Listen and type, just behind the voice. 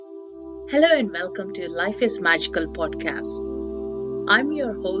Hello and welcome to Life is Magical podcast. I'm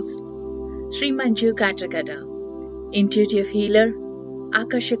your host, Sri Manju Katragada, intuitive healer,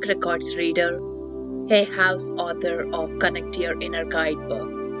 Akashic Records reader, Hay House author of Connect Your Inner Guidebook,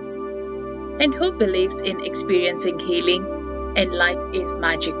 and who believes in experiencing healing and life is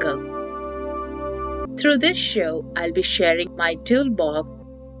magical. Through this show, I'll be sharing my toolbox,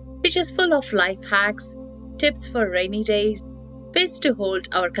 which is full of life hacks, tips for rainy days, ways to hold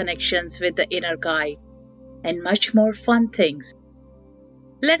our connections with the inner guide, and much more fun things.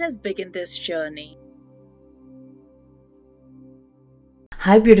 Let us begin this journey.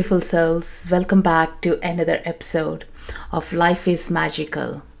 Hi, beautiful souls. Welcome back to another episode of Life is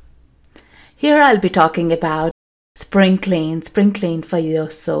Magical. Here I'll be talking about spring clean for your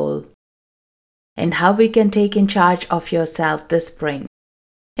soul, and how we can take in charge of yourself this spring,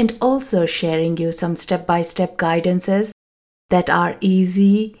 and also sharing you some step-by-step guidances that are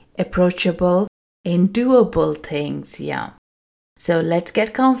easy, approachable, and doable things. So let's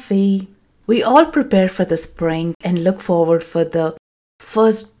get comfy. We all prepare for the spring and look forward for the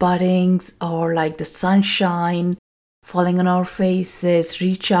first buddings or like the sunshine falling on our faces,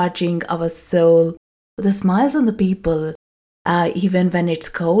 recharging our soul. The smiles on the people, even when it's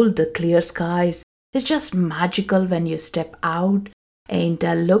cold, the clear skies. It's just magical when you step out and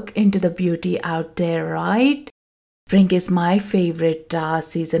look into the beauty out there, right? Spring is my favorite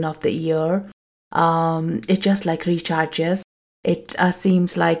season of the year. It just like recharges. It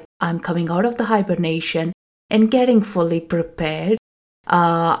seems like I'm coming out of the hibernation and getting fully prepared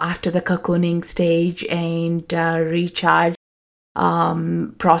after the cocooning stage and recharge,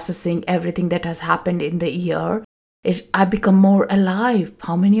 processing everything that has happened in the year. I become more alive.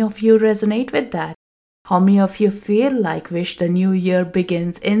 How many of you resonate with that? How many of you feel like wish the new year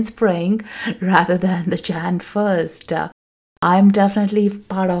begins in spring rather than the Jan 1st? I'm definitely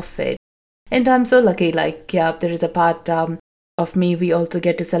part of it. And I'm so lucky, there is a part of me. We also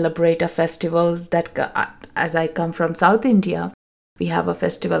get to celebrate a festival that, as I come from South India, we have a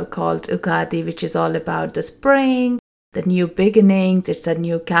festival called Ugadi, which is all about the spring, the new beginnings. It's a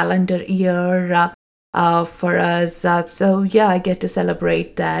new calendar year for us. I get to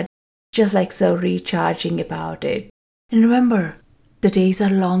celebrate that. Just like so recharging about it. And remember, the days are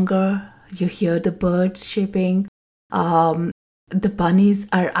longer. You hear the birds chirping. The bunnies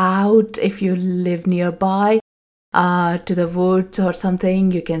are out. If you live nearby to the woods or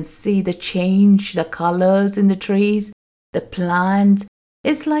something, you can see the change, the colors in the trees, the plants.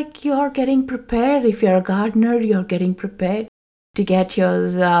 It's like you're getting prepared. If you're a gardener, you're getting prepared to get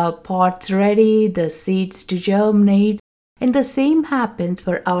your pots ready, the seeds to germinate. And the same happens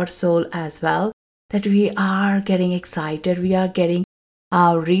for our soul as well, that we are getting excited, we are getting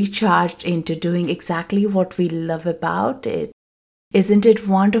recharged into doing exactly what we love about it. Isn't it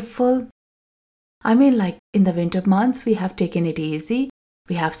wonderful? I mean, like in the winter months, we have taken it easy.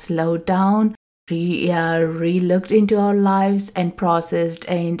 We have slowed down, re-looked into our lives and processed,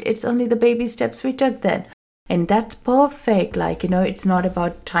 and it's only the baby steps we took then. And that's perfect. It's not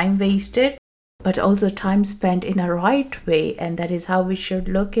about time wasted, but also time spent in a right way, and that is how we should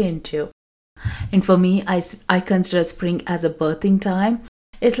look into. And for me, I consider spring as a birthing time.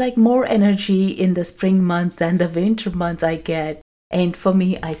 It's like more energy in the spring months than the winter months I get. And for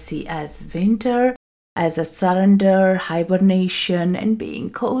me, I see as winter as a surrender, hibernation, and being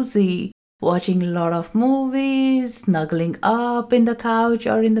cozy, watching a lot of movies, snuggling up in the couch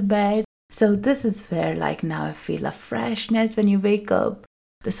or in the bed. So this is where now I feel a freshness when you wake up.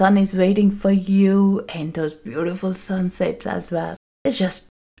 The sun is waiting for you, and those beautiful sunsets as well. It's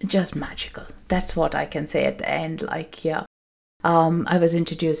just magical. That's what I can say at the end. I was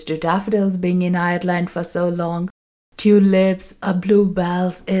introduced to daffodils being in Ireland for so long. Tulips,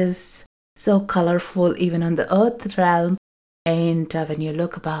 bluebells is so colorful even on the earth realm. And when you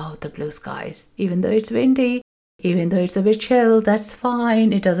look about the blue skies, even though it's windy, even though it's a bit chill, that's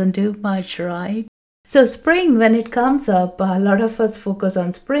fine. It doesn't do much, right? So spring, when it comes up, a lot of us focus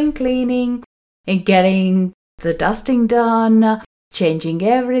on spring cleaning and getting the dusting done, changing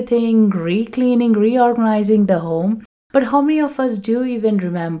everything, re-cleaning, reorganizing the home. But how many of us do even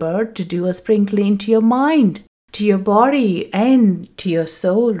remember to do a spring clean to your mind, to your body, and to your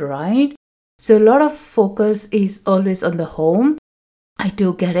soul, right? So a lot of focus is always on the home. I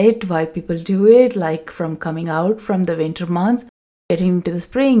do get it why people do it, like from coming out from the winter months. Getting into the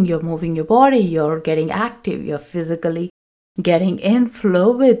spring, you're moving your body, you're getting active, you're physically getting in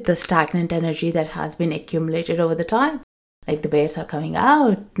flow with the stagnant energy that has been accumulated over the time. Like the bears are coming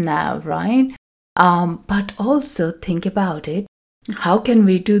out now, right? But also think about it. How can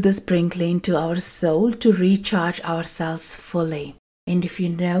we do the spring clean to our soul to recharge ourselves fully? And if you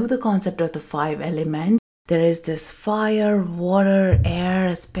know the concept of the 5 elements, there is this fire, water,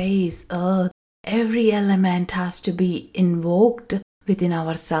 air, space, earth. Every element has to be invoked within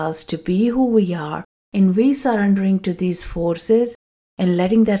ourselves to be who we are. And we surrendering to these forces and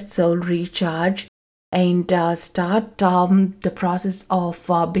letting that soul recharge and start the process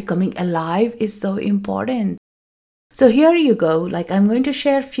of becoming alive is so important. So here you go. Like, I'm going to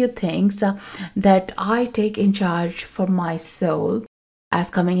share a few things that I take in charge for my soul as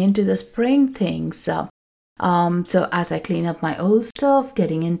coming into the spring things. So as I clean up my old stuff,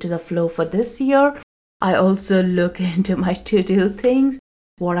 getting into the flow for this year, I also look into my to-do things,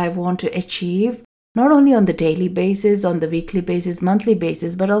 what I want to achieve, not only on the daily basis, on the weekly basis, monthly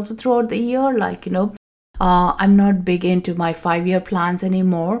basis, but also throughout the year. Like, I'm not big into my 5-year plans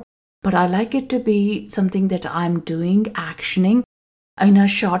anymore, but I like it to be something that I'm doing, actioning in a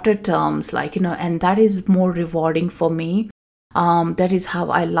shorter terms, and that is more rewarding for me. That is how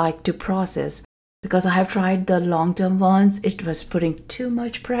I like to process, because I have tried the long-term ones. It was putting too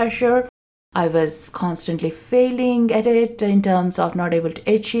much pressure. I was constantly failing at it in terms of not able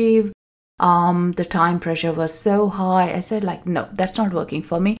to achieve. The time pressure was so high. I said, no, that's not working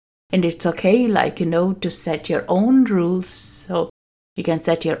for me. And it's okay, to set your own rules. So you can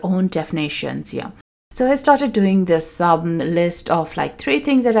set your own definitions. Yeah. So I started doing this list of 3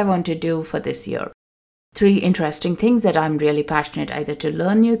 things that I want to do for this year. 3 interesting things that I'm really passionate, either to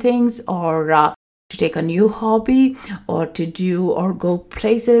learn new things or to take a new hobby or to do or go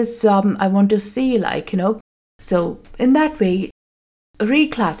places I want to see, So in that way,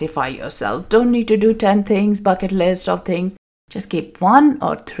 reclassify yourself. Don't need to do 10 things, bucket list of things. Just keep 1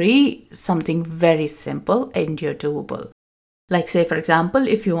 or 3, something very simple and you're doable. Like, say, for example,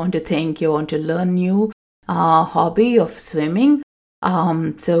 if you want to learn new hobby of swimming,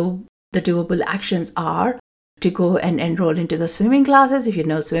 so the doable actions are to go and enroll into the swimming classes. If you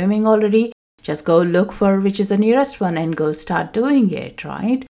know swimming already, just go look for which is the nearest one and go start doing it,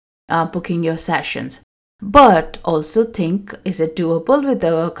 right? Booking your sessions. But also think, is it doable with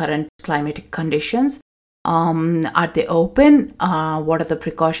the current climatic conditions? Are they open? What are the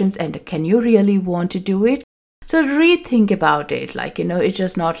precautions? And can you really want to do it? So rethink about it. It's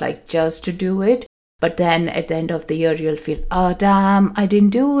just not just to do it. But then at the end of the year, you'll feel, oh, damn, I didn't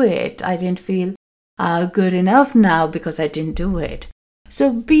do it. I didn't feel good enough now because I didn't do it.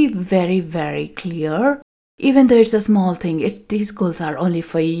 So be very, very clear. Even though it's a small thing, these goals are only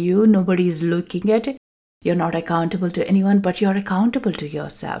for you. Nobody is looking at it. You're not accountable to anyone, but you're accountable to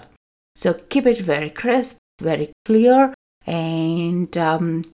yourself. So keep it very crisp, very clear, and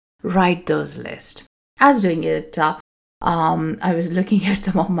write those lists. As doing it, I was looking at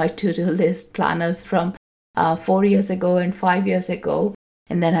some of my to-do list planners from 4 years ago and 5 years ago.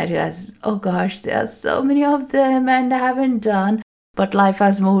 And then I realized, oh gosh, there are so many of them and I haven't done. But life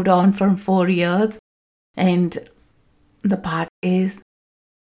has moved on from 4 years. And the part is,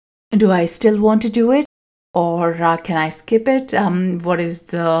 do I still want to do it? Or can I skip it? What is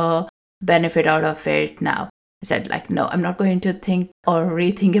the benefit out of it now? I said, no, I'm not going to think or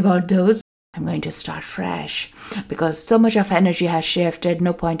rethink about those. I'm going to start fresh because so much of energy has shifted.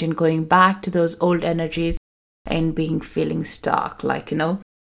 No point in going back to those old energies and feeling stuck.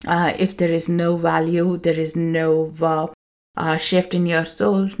 If there is no value, there is no shift in your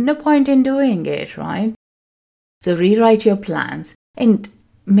soul, no point in doing it, right? So rewrite your plans and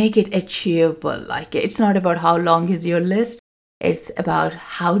make it achievable. It's not about how long is your list. It's about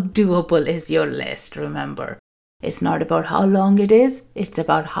how doable is your list, remember. It's not about how long it is. It's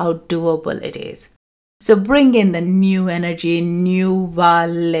about how doable it is. So bring in the new energy, new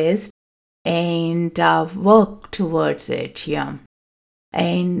list, and work towards it. Yeah.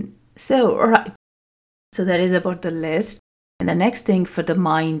 And so, right. So that is about the list. And the next thing for the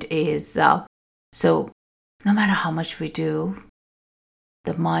mind is, so no matter how much we do,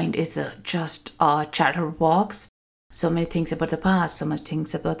 the mind is just a chatterbox. So many things about the past, so many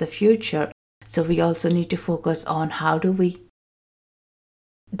things about the future. So we also need to focus on how do we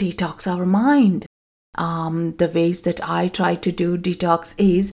detox our mind. The ways that I try to do detox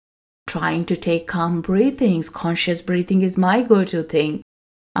is trying to take calm breathings. Conscious breathing is my go-to thing.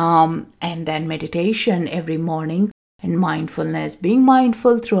 And then meditation every morning and mindfulness. Being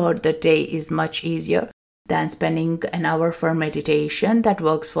mindful throughout the day is much easier than spending an hour for meditation. That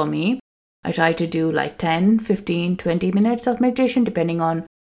works for me. I try to do 10, 15, 20 minutes of meditation depending on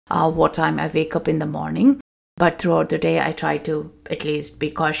what time I wake up in the morning. But throughout the day, I try to at least be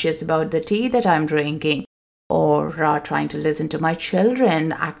cautious about the tea that I'm drinking or trying to listen to my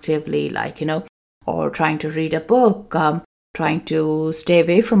children actively, or trying to read a book, trying to stay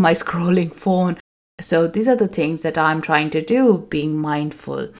away from my scrolling phone. So these are the things that I'm trying to do, being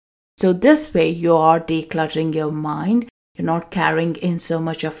mindful. So this way you are decluttering your mind. You're not carrying in so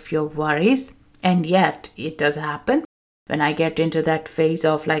much of your worries. And yet it does happen. When I get into that phase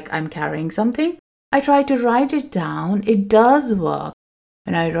of like I'm carrying something, I try to write it down. It does work.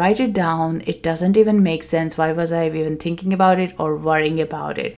 When I write it down, it doesn't even make sense. Why was I even thinking about it or worrying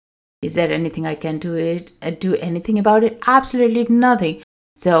about it? Is there anything I can do anything about it? Absolutely nothing.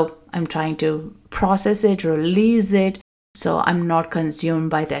 So I'm trying to process it, release it, so I'm not consumed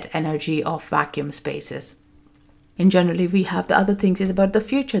by that energy of vacuum spaces. And generally, we have the other things is about the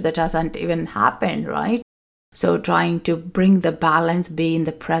future that hasn't even happened, right? So trying to bring the balance, be in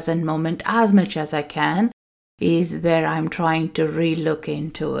the present moment as much as I can, is where I'm trying to relook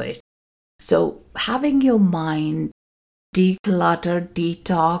into it. So having your mind declutter,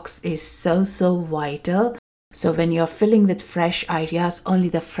 detox is so vital. So when you're filling with fresh ideas, only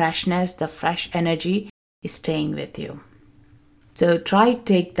the freshness, the fresh energy is staying with you. So try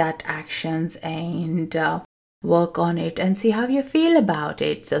take that actions and work on it and see how you feel about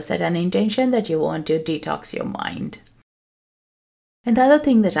it. So set an intention that you want to detox your mind. And the other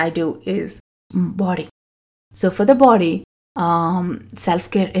thing that I do is body. So for the body,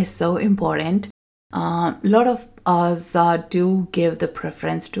 self-care is so important. A lot of us do give the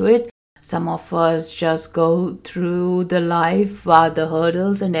preference to it. Some of us just go through the life, the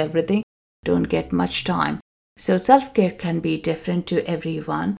hurdles and everything, don't get much time. So self-care can be different to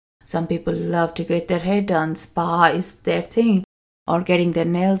everyone. Some people love to get their hair done. Spa is their thing. Or getting their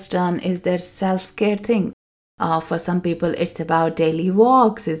nails done is their self-care thing. For some people, it's about daily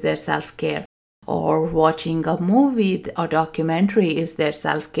walks is their self-care. Or watching a movie or documentary is their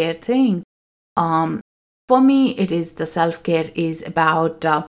self-care thing. For me, it is the self-care is about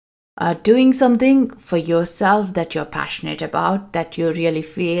doing something for yourself that you're passionate about, that you really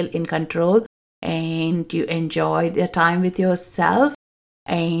feel in control and you enjoy the time with yourself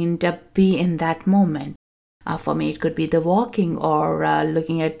and be in that moment. For me, it could be the walking or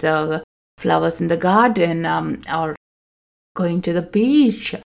looking at the flowers in the garden or going to the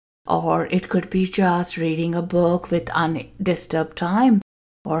beach, or it could be just reading a book with undisturbed time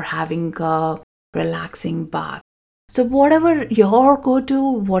or having a relaxing bath. So whatever your go-to,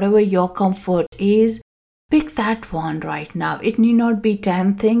 whatever your comfort is, pick that one right now. It need not be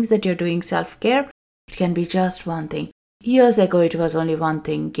 10 things that you're doing self-care. It can be just one thing. Years ago, it was only one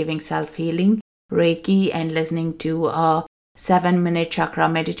thing, giving self-healing, Reiki, and listening to a 7-minute chakra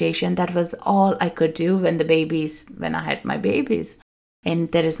meditation. That was all I could do when I had my babies. And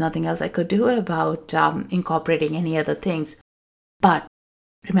there is nothing else I could do about incorporating any other things. But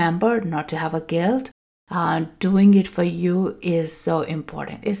remember not to have a guilt. Doing it for you is so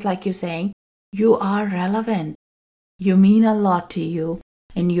important. It's like you're saying, you are relevant. You mean a lot to you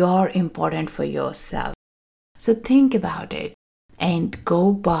and you're important for yourself. So think about it and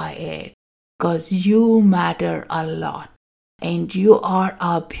go by it because you matter a lot and you are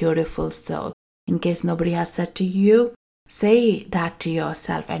a beautiful soul. In case nobody has said to you, say that to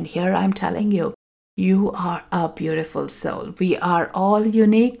yourself. And here I'm telling you, you are a beautiful soul. We are all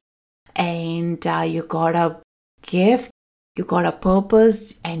unique and you got a gift, you got a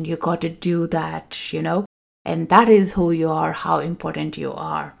purpose and you got to do that, and that is who you are, how important you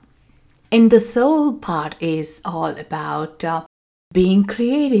are. And the soul part is all about being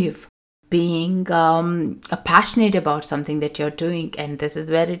creative, being passionate about something that you're doing. And this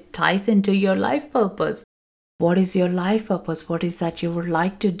is where it ties into your life purpose. What is your life purpose? What is that you would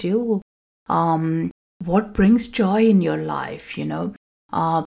like to do? What brings joy in your life?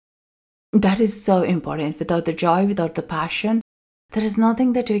 That is so important. Without the joy, without the passion, there is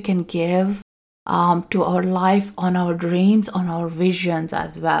nothing that we can give to our life, on our dreams, on our visions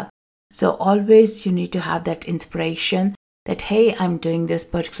as well. So always you need to have that inspiration that, hey, I'm doing this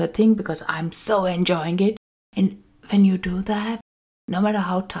particular thing because I'm so enjoying it. And when you do that, no matter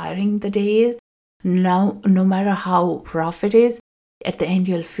how tiring the day is, no matter how rough it is, at the end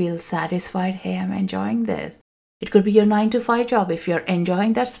you'll feel satisfied. Hey, I'm enjoying this. It could be your 9-to-5 job. If you're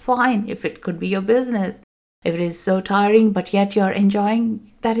enjoying, that's fine. If it could be your business. If it is so tiring, but yet you're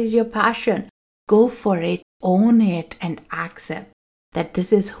enjoying, that is your passion. Go for it, own it, and accept that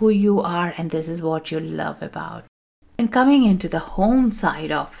this is who you are and this is what you love about. And coming into the home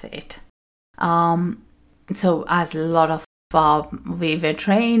side of it. So as a lot of we were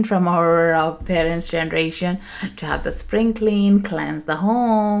trained from our parents' generation to have the spring clean, cleanse the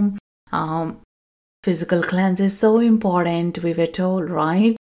home. Physical cleanse is so important, we were told,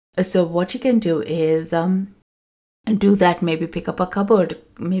 right? So what you can do is do that. Maybe pick up a cupboard,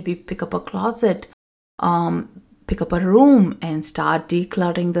 maybe pick up a closet, pick up a room and start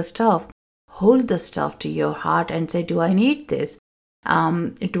decluttering the stuff. hold the stuff to your heart and say, do I need this?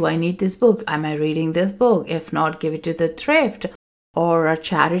 Do I need this book? Am I reading this book? If not, give it to the thrift or a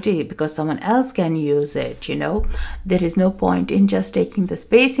charity because someone else can use it. There is no point in just taking the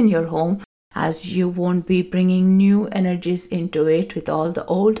space in your home, as you won't be bringing new energies into it with all the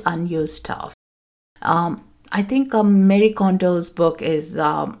old unused stuff. I think Marie Kondo's book is,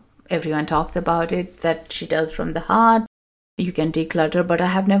 everyone talks about it, that she does from the heart. You can declutter, but I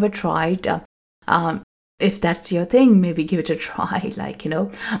have never tried. If that's your thing, maybe give it a try,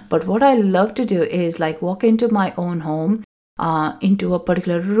 But what I love to do is walk into my own home, into a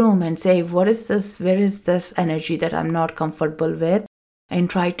particular room and say, what is this? Where is this energy that I'm not comfortable with? And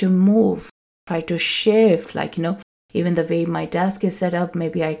try to move, try to shift, even the way my desk is set up,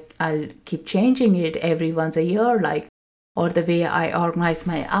 maybe I'll keep changing it every once a year, or the way I organize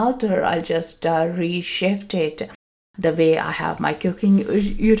my altar, I'll just reshift it. The way I have my cooking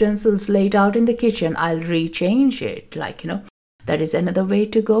utensils laid out in the kitchen, I'll rechange it. That is another way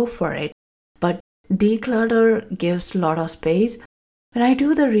to go for it. But declutter gives a lot of space. When I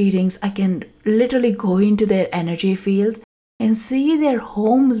do the readings, I can literally go into their energy fields and see their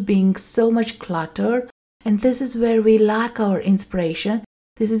homes being so much cluttered. And this is where we lack our inspiration.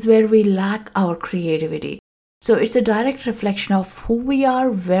 This is where we lack our creativity. So it's a direct reflection of who we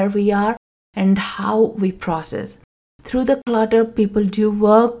are, where we are, and how we process. Through the clutter, people do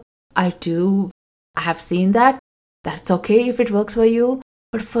work. I have seen that. That's okay if it works for you.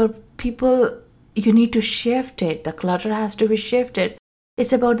 But for people, you need to shift it. The clutter has to be shifted.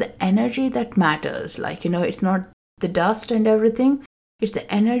 It's about the energy that matters. It's not the dust and everything. It's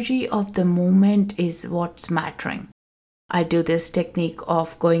the energy of the moment is what's mattering. I do this technique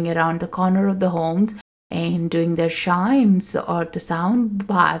of going around the corner of the homes and doing the chimes or the sound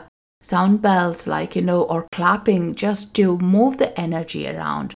bells, or clapping, just to move the energy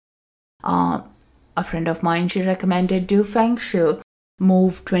around. A friend of mine, she recommended do Feng Shui,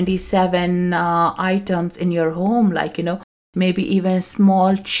 move 27 items in your home, maybe even a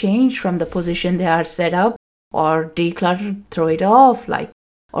small change from the position they are set up, or declutter, throw it off,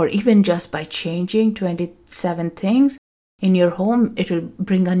 or even just by changing 27 things in your home, it will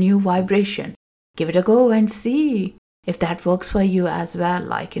bring a new vibration. Give it a go and see if that works for you as well,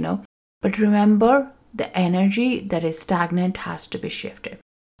 But remember, the energy that is stagnant has to be shifted.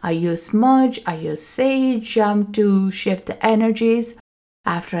 I use smudge, I use sage to shift the energies.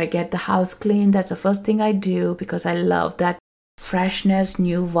 After I get the house clean, that's the first thing I do because I love that freshness,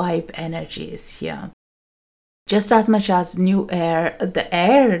 new vibe energies. Yeah. Just as much as new air, the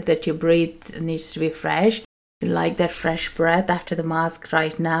air that you breathe needs to be fresh. You like that fresh breath after the mask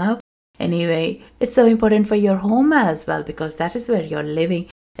right now. Anyway, it's so important for your home as well because that is where you're living.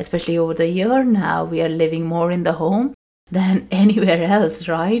 Especially over the year now, we are living more in the home than anywhere else,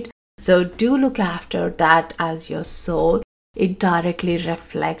 right? So do look after that as your soul. It directly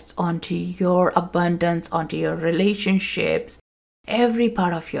reflects onto your abundance, onto your relationships, every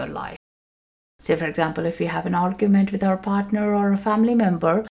part of your life. Say, for example, if we have an argument with our partner or a family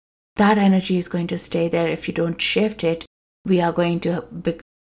member, that energy is going to stay there. If you don't shift it, we are going to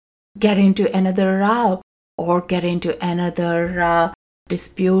get into another row or get into another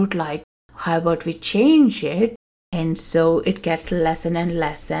dispute. How about we change it? And so it gets lessen and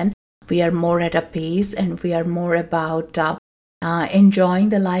lessen. We are more at a peace and we are more about enjoying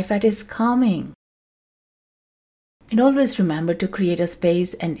the life that is coming. And always remember to create a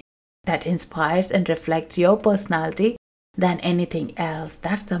space and that inspires and reflects your personality than anything else.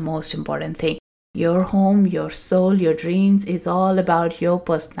 That's the most important thing. Your home, your soul, your dreams is all about your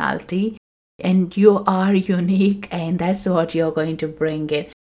personality, and you are unique, and that's what you're going to bring in.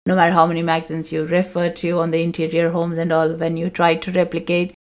 No matter how many magazines you refer to on the interior homes and all, when you try to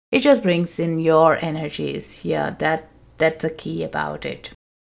replicate, it just brings in your energies. Yeah, that's a key about it.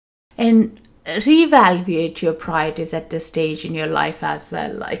 And reevaluate your priorities at this stage in your life as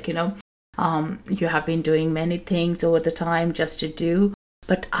well. You have been doing many things over the time just to do,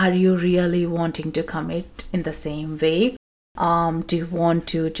 but are you really wanting to commit in the same way? Do you want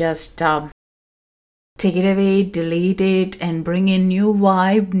to just take it away, delete it, and bring in new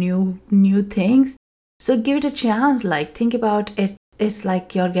vibe, new things? So give it a chance. Think about it. It's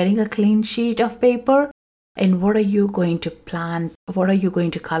like you're getting a clean sheet of paper, and what are you going to plan? What are you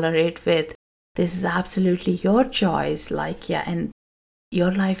going to color it with? This is absolutely your choice. And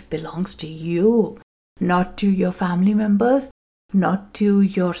your life belongs to you, not to your family members, not to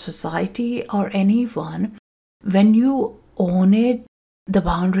your society or anyone. When you own it, the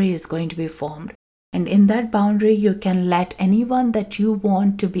boundary is going to be formed. And in that boundary, you can let anyone that you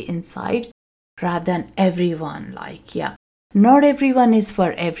want to be inside rather than everyone. not everyone is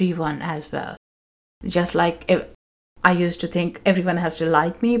for everyone as well. Just like I used to think everyone has to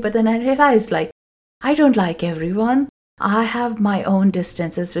like me, but then I realized like I don't like everyone. I have my own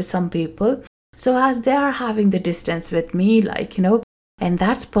distances with some people. So as they are having the distance with me, like, and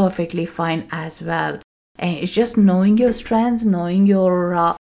that's perfectly fine as well. And it's just knowing your strengths, knowing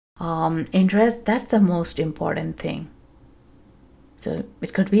your interest. That's the most important thing. So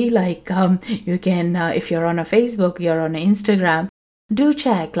it could be like you can, if you're on a Facebook, you're on Instagram, do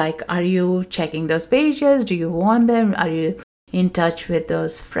check, like, are you checking those pages? Do you want them? Are you in touch with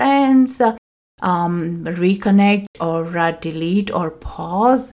those friends? Reconnect or delete or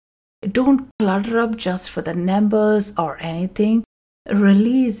pause. Don't clutter up just for the numbers or anything.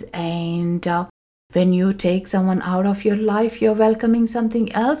 Release, and when you take someone out of your life, you're welcoming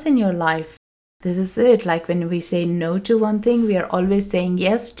something else in your life. This is it. Like when we say no to one thing, we are always saying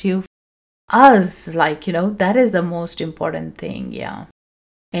yes to us. Like, that is the most important thing. Yeah.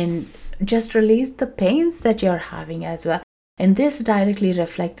 And just release the pains that you're having as well. And this directly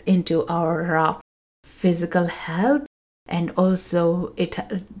reflects into our physical health. And also it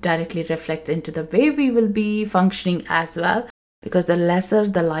directly reflects into the way we will be functioning as well. Because the lesser,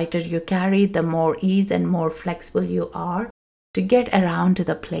 the lighter you carry, the more ease and more flexible you are to get around to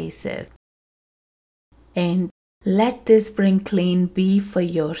the places. And let this spring clean be for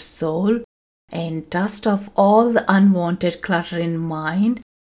your soul, and dust off all the unwanted clutter in mind,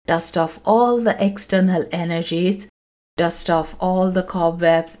 dust off all the external energies, dust off all the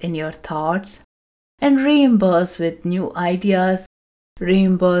cobwebs in your thoughts, and reimburse with new ideas,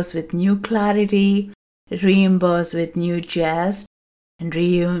 reimburse with new clarity, reimburse with new jest, and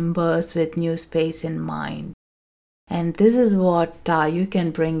reimburse with new space in mind. And this is what you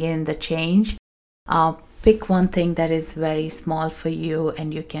can bring in the change. Pick one thing that is very small for you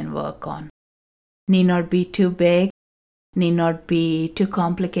and you can work on. Need not be too big, need not be too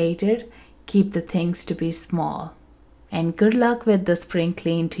complicated. Keep the things to be small. And good luck with the spring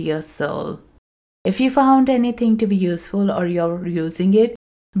clean to your soul. If you found anything to be useful or you're using it,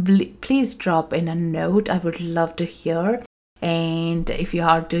 please drop in a note. I would love to hear. And if you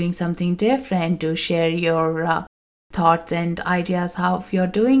are doing something different, do share your thoughts and ideas how you're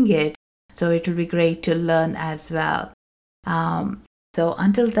doing it. So it will be great to learn as well. So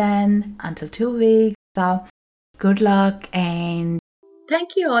until then, until 2 weeks, good luck, and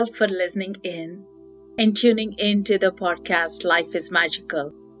Thank you all for listening in and tuning in to the podcast Life is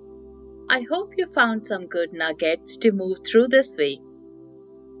Magical. I hope you found some good nuggets to move through this week.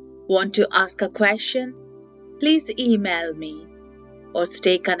 Want to ask a question? Please email me or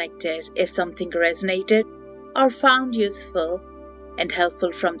stay connected if something resonated or found useful and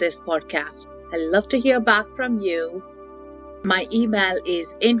helpful from this podcast. I love to hear back from you. My email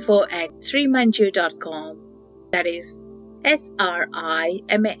is info@srimanju.com. That is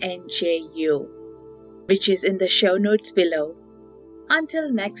SRIMANJU, which is in the show notes below.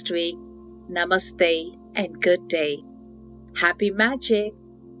 Until next week, namaste and good day. Happy magic.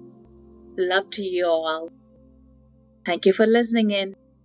 Love to you all. Thank you for listening in.